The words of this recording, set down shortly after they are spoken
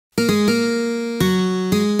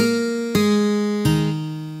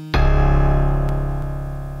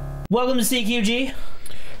Welcome to CQG.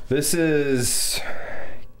 This is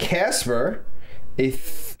Casper, a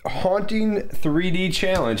haunting 3D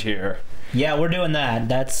challenge here. Yeah, we're doing that.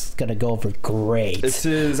 That's gonna go over great. This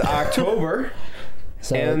is October,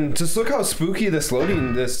 and just look how spooky this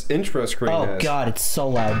intro screen is. Oh god, it's so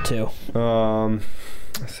loud too.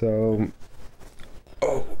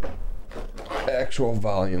 Actual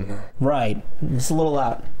volume. Right, it's a little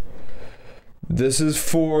loud. This is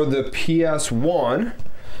for the PS1.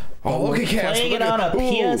 Oh, look at Casper. Playing it on a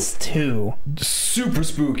PS2. Super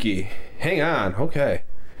spooky. Hang on. Okay.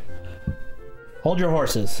 Hold your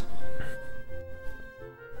horses.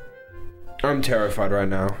 I'm terrified right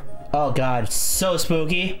now. Oh god, it's so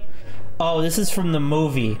spooky. Oh, this is from the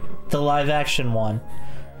movie, the live action one.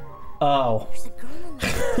 Oh.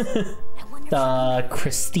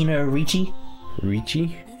 Christina Ricci.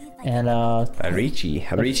 Ricci? And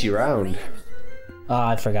Ricci round.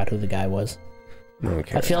 I forgot who the guy was.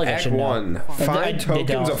 Okay. I feel like I should know. Find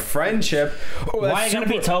tokens of friendship. Oh, why gotta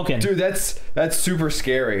be token? Dude, that's super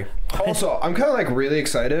scary. Also, I'm kind of like really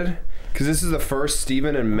excited because this is the first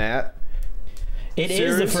Steven and Matt. It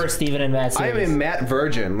is the first Steven and Matt series. I am a Matt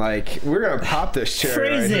virgin. Like, we're gonna pop this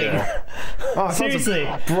cherry right here. Oh, seriously.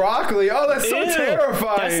 Broccoli. Oh, that's so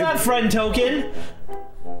terrifying. That's not friend token.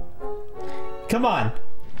 Come on.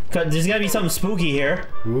 There's gotta be something spooky here.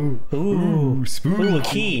 Ooh, spooky. Ooh, a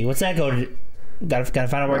key. What's that go to? Gotta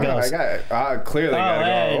find out where it goes. I got it. Clearly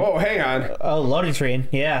gotta go. Oh, hang on. Oh, loading screen.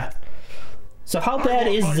 Yeah. So how bad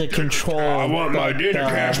is the control? I want my dinner,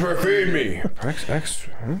 Casper. Feed me. Press X.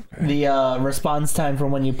 Okay. The response time from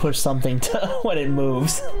when you push something to when it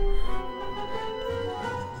moves.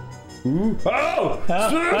 Ooh. Oh!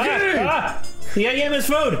 Spooky! You gotta give him his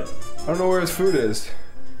food. I don't know where his food is.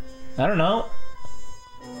 I don't know.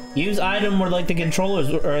 Use item where like the controllers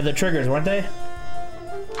or the triggers, weren't they?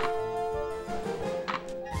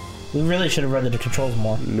 We really should have read the controls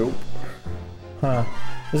more. Nope. Huh.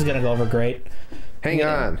 This is gonna go over great. Hang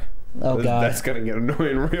on. Oh god. That's gonna get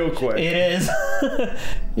annoying real quick. It is.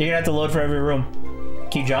 You're gonna have to load for every room.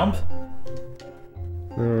 Can you jump?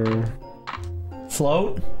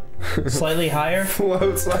 Float? Slightly higher?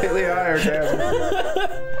 Float slightly higher, Casper.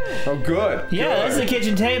 Oh, good. Yeah, that's the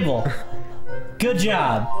kitchen table. Good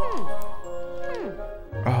job.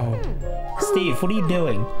 Oh. Steve, what are you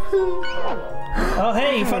doing? Oh,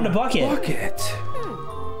 hey, you found a bucket.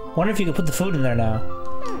 Wonder if you could put the food in there now.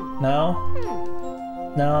 No?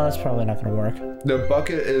 No, that's probably not gonna work. The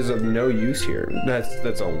bucket is of no use here.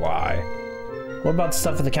 That's a lie. What about the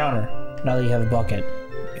stuff at the counter, now that you have a bucket?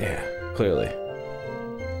 Yeah, clearly.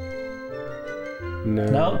 No.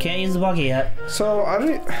 No, can't use the bucket yet. So, I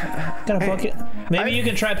don't... Got a bucket? Maybe you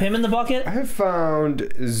can trap him in the bucket? I have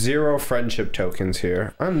found 0 friendship tokens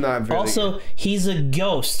here. I'm not very... Also, he's a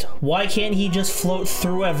ghost. Why can't he just float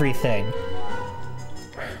through everything?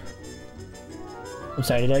 I'm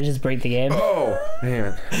sorry, did I just break the game? Oh,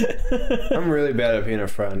 man. I'm really bad at being a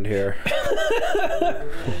friend here.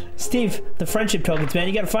 Steve, the friendship tokens, man,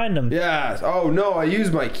 you gotta find them. Yeah. Oh, no, I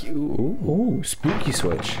used my key. Ooh, spooky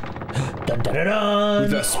switch. Dun, dun, dun, dun.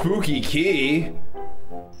 With a spooky key.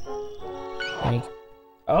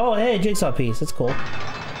 Oh, hey, jigsaw piece. That's cool.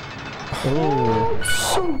 Ooh.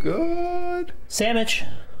 So good. Sandwich.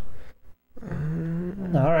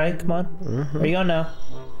 Alright, come on. Where you going now?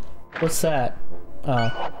 What's that?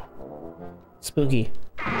 Oh. Spooky.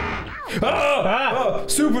 Oh,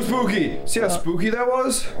 super spooky. See how spooky that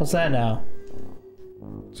was? What's that now?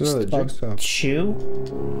 It's another jigsaw. Shoe?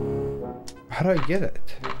 How do I get it?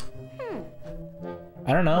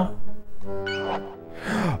 I don't know.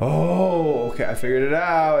 Oh, okay, I figured it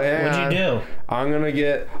out. What'd you do? I'm gonna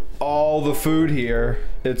get all the food here.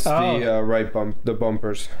 It's the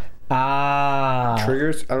bumpers. Ah.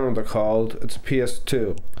 Triggers? I don't know what they're called. It's a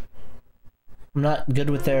PS2. I'm not good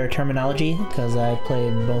with their terminology because I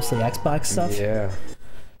played mostly Xbox stuff. Yeah.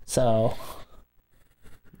 So,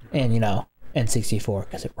 and you know, N64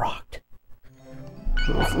 because it rocked.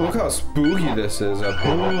 Look how spooky this is up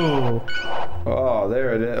here. Ooh. Oh,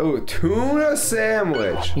 there it is. Oh, tuna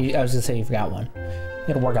sandwich. I was gonna say you forgot one. You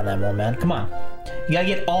gotta work on that one, man. Come on. You gotta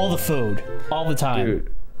get all the food all the time. Dude,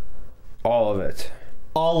 all of it.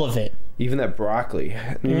 All of it. Even that broccoli.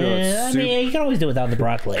 You know, I mean, you can always do without the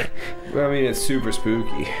broccoli. I mean, it's super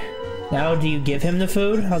spooky. Now, do you give him the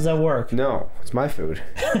food? How's that work? No, it's my food.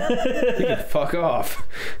 You can fuck off.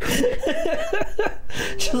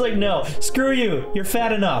 She's like, no, screw you. You're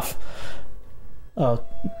fat enough. Oh,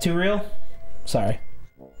 too real? Sorry.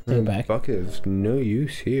 Take it back. Bucket is no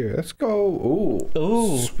use here. Let's go.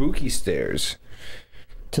 Ooh. Spooky stairs.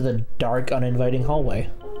 To the dark, uninviting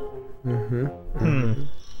hallway.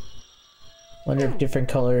 Wonder if different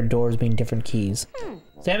colored doors mean different keys.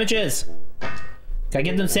 Sandwiches! Gotta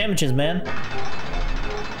get them sandwiches, man.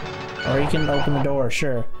 Or you can open the door,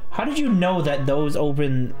 sure. How did you know that those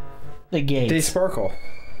open the gates? They sparkle.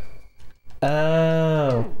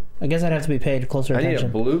 Oh. I guess I'd have to be paid closer attention. I need a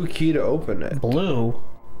blue key to open it. Blue?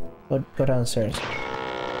 Go downstairs.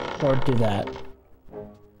 Or do that.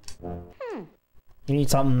 You need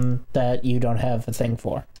something that you don't have a thing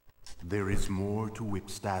for. There is more to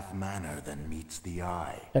Whipstaff Manor than meets the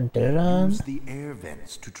eye. Dun, dun, dun. Use the air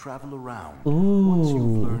vents to travel around. Ooh. Once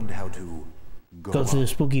you've learned how to go through the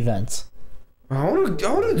spooky vents. I wanna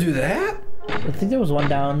do that. I think there was one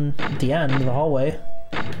down at the end of the hallway.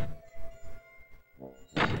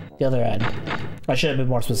 The other end. I should have been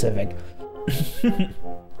more specific.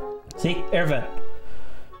 See? Air vent.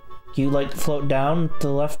 Do you like float down to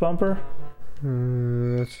the left bumper?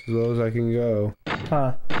 That's as low as I can go.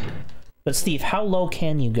 Huh. But Steve, how low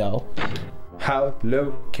can you go? How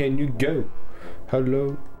low can you go? How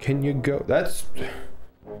low can you go? That's...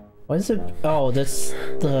 What is it? Oh, that's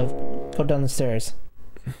the... Go down the stairs.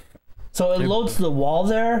 So it loads the wall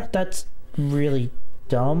there? That's really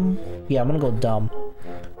dumb. Yeah, I'm gonna go dumb.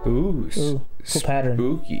 Ooh, cool pattern.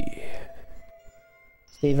 Spooky.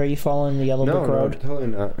 Steve, are you following the yellow brick road? No, totally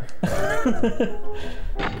not.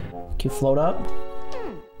 Can you float up?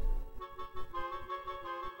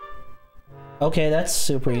 Okay, that's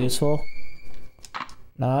super useful.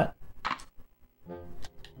 Not.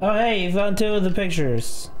 Oh hey, you found 2 of the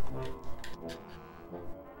pictures.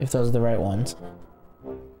 If those are the right ones.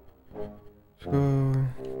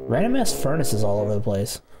 Random ass furnaces all over the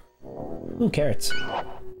place. Ooh, carrots.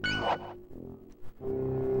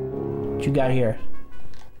 What you got here?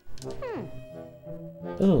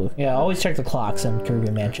 Ooh, yeah, always check the clocks in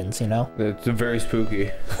Caribbean Mansions, you know? It's very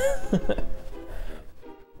spooky.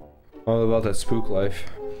 All about that spook life.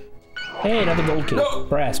 Hey, another gold key. No!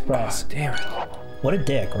 Brass. Oh, damn it. What a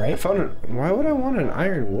dick, right? I found it. Why would I want an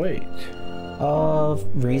iron weight?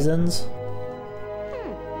 Reasons?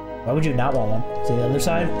 Why would you not want one? See the other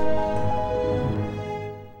side?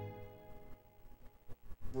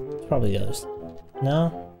 It's probably the others.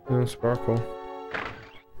 No? No sparkle.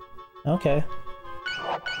 Okay.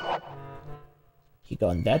 You go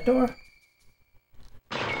in that door?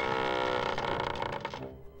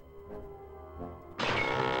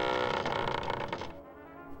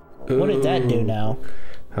 What did that do now?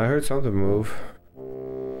 I heard something move.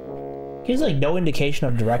 Gives like no indication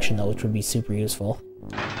of direction though, which would be super useful.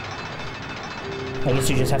 I guess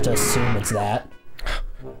you just have to assume it's that.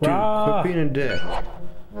 Dude, quit being a dick.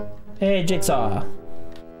 Hey, Jigsaw.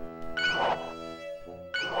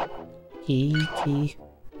 Key.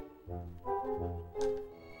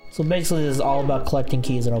 So basically this is all about collecting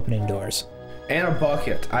keys and opening doors. And a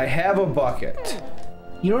bucket. I have a bucket.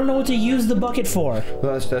 You don't know what to use the bucket for.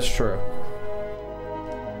 That's true.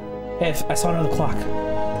 Hey, I saw another clock.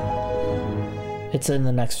 It's in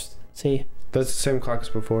the next... See? That's the same clock as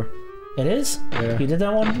before. It is? Yeah. You did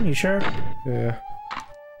that one? You sure? Yeah.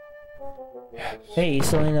 Yes. Hey, you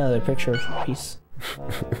still need another picture piece.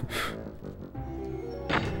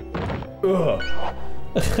 Ugh.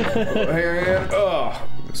 Ugh.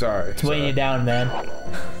 Sorry. It's weighing you down, man.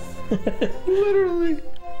 Literally.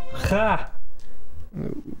 Ha!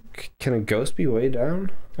 Can a ghost be way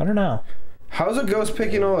down? I don't know. How's a ghost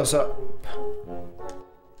picking all this up?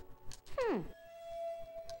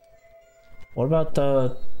 What about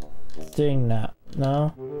the thing now?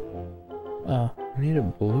 No? Oh. I need a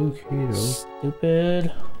blue key to... Stupid.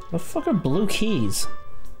 What the fuck are blue keys?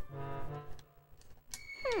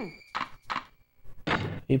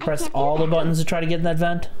 You press all the buttons to try to get in that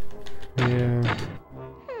vent? Yeah.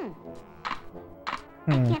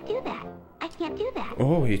 I can't do that. I can't do that.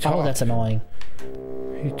 Oh, he talks. Oh, that's annoying.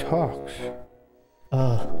 He talks.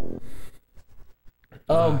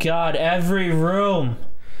 Oh god, every room!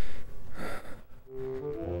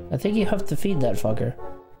 I think you have to feed that fucker.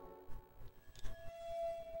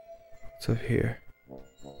 What's up here?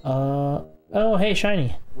 Oh, hey,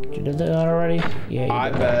 Shiny. Did you do that already? Yeah, you I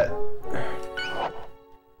did. bet.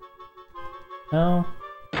 No.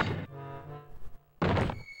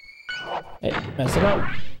 Hey, mess it up.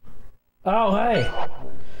 Oh, hey.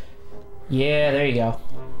 Yeah, there you go.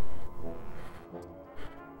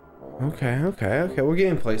 Okay. We're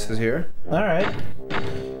getting places here. All right.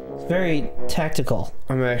 It's very tactical.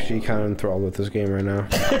 I'm actually kind of enthralled with this game right now.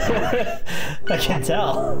 I can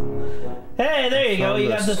tell. Hey, there you go. You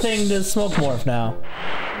got the thing to smoke morph now.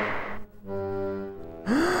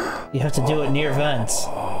 You have to do it near vents.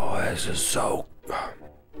 Oh, this is so...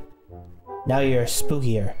 Now you're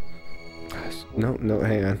spookier. No,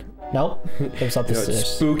 hang on. Nope. It was up the You know, it's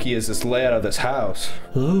stairs. spooky as this layout of this house.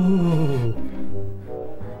 Ooh.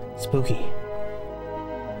 Spooky.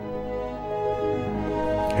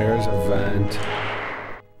 Here's a vent.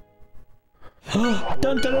 Dun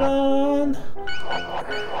dun dun!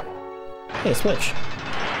 Hey, switch.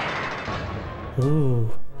 Ooh.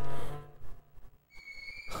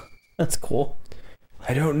 That's cool.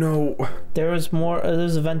 I don't know. There was more.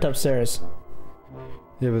 There's a vent upstairs.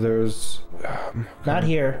 Yeah, but there was. Not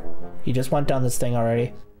here. You just went down this thing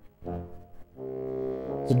already.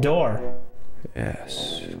 The door.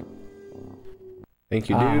 Yes. Thank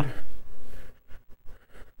you, Ah. dude.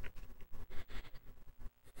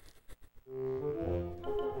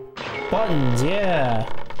 Buttons, yeah.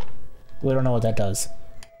 We don't know what that does.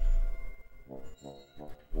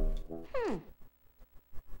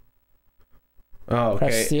 Oh, okay.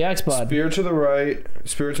 Press the X button. Spear to the right,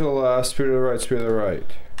 spear to the left, spear to the right, spear to the right.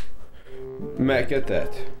 Matt, get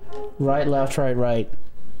that. Right, left, right, right.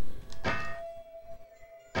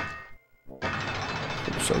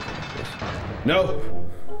 I'm so good at this. No!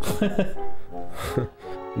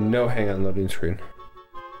 No, hang on, loading screen.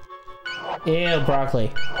 Ew,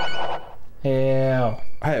 broccoli. Ew. I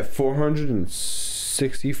have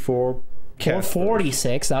 464 Casper.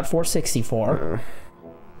 446, not 464.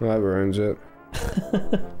 That burns it.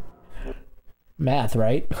 Math,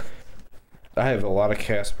 right? I have a lot of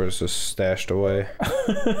Caspers just stashed away.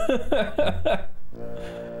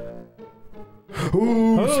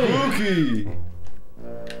 Ooh, spooky!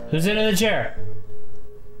 Who's in the chair?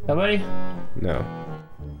 Nobody? No.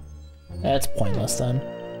 That's pointless then.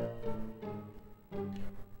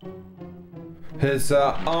 His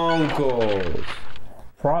uncle.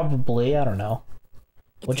 Probably, I don't know.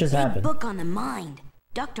 What just Big happened? book on the mind.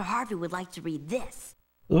 Dr. Harvey would like to read this.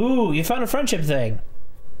 Ooh, you found a friendship thing.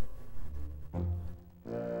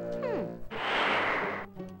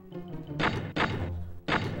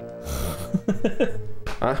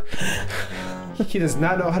 Huh? He does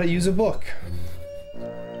not know how to use a book.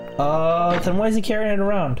 Then why is he carrying it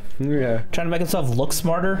around? Yeah. Trying to make himself look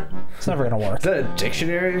smarter? It's never gonna work. Is that a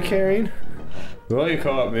dictionary you're carrying? Well, you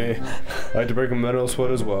caught me. I like to break a mental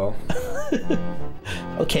sweat as well.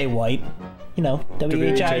 Okay, White. You know,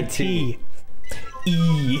 W-H-I-T.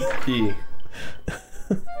 E. E.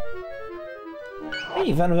 Hey,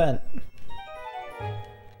 you found a vent.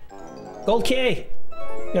 Gold key!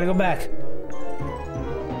 Gotta go back.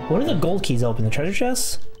 What do the gold keys open? The treasure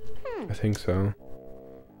chests? I think so.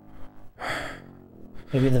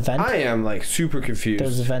 Maybe the vent? I am like super confused.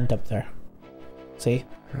 There's a vent up there. See?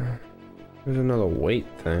 There's another weight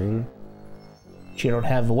thing. Which you don't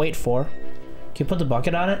have the weight for. Can you put the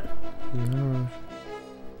bucket on it?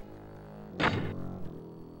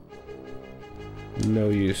 No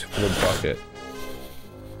use for the bucket.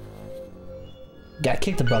 Gotta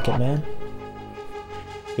kick the bucket, man.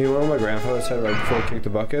 You know what my grandfather said right before he kicked the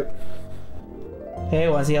bucket? Hey,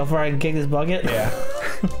 wanna see how far I can kick this bucket? Yeah.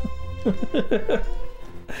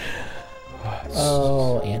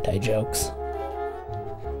 Oh, anti-jokes.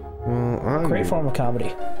 Well, I'm... Great form of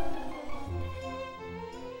comedy.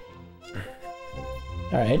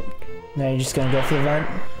 Alright. Now you're just gonna go for the vent?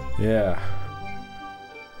 Yeah.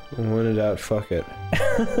 When in doubt, fuck it.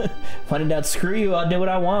 When in doubt, screw you, I'll do what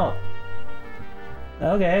I want.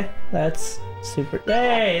 Okay, that's super.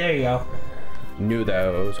 Hey, there you go. Knew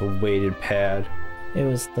that was a weighted pad. It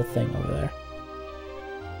was the thing over there.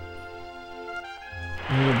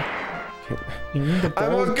 You need the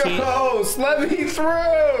I'm a gold key. ghost! Let me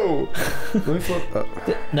through! Let me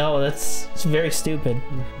flip. No, it's very stupid.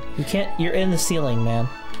 You can't. You're in the ceiling, man.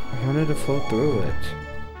 I wanted to float through it.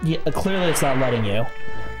 Yeah, clearly it's not letting you.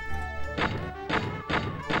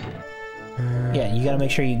 Yeah, you gotta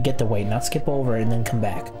make sure you get the weight, not skip over it and then come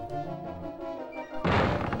back.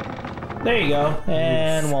 There you go,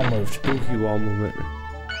 and wall moved. Spooky wall movement.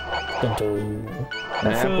 Dun dun.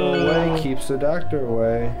 An apple away keeps the doctor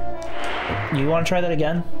away. You want to try that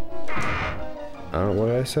again? I don't know what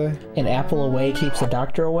did I say? An apple away keeps the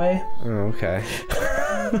doctor away? Oh, okay.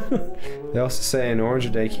 They also say an orange a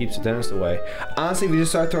day keeps the dentist away. Honestly, if you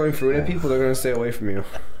just start throwing fruit at people, they're gonna stay away from you.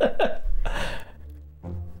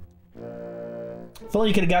 If only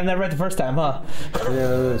you could have gotten that right the first time, huh? Yeah,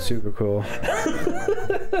 that's super cool.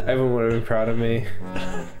 Everyone would have been proud of me.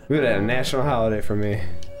 We would have had a national holiday for me.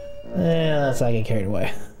 Yeah, let's not get carried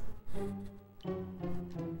away.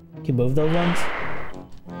 Can you move those ones?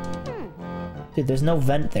 Dude, there's no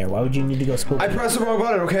vent there. Why would you need to go spooky? I pressed the wrong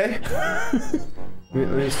button, okay? let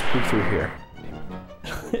me speak through here.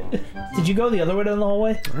 Did you go the other way down the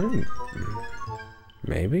hallway?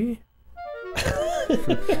 Maybe?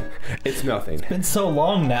 It's nothing. Been so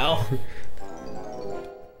long now.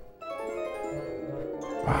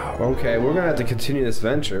 Wow. Okay, we're gonna have to continue this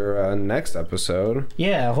venture next episode.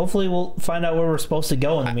 Yeah, hopefully we'll find out where we're supposed to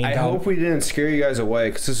go in the meantime. I hope we didn't scare you guys away,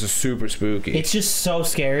 because this is super spooky. It's just so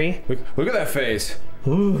scary. Look at that face.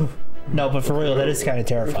 Ooh. No, but for real, that is kind of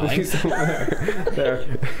terrifying. Please don't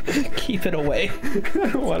there. Keep it away. I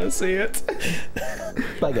don't want to see it.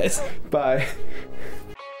 Bye, guys. Bye.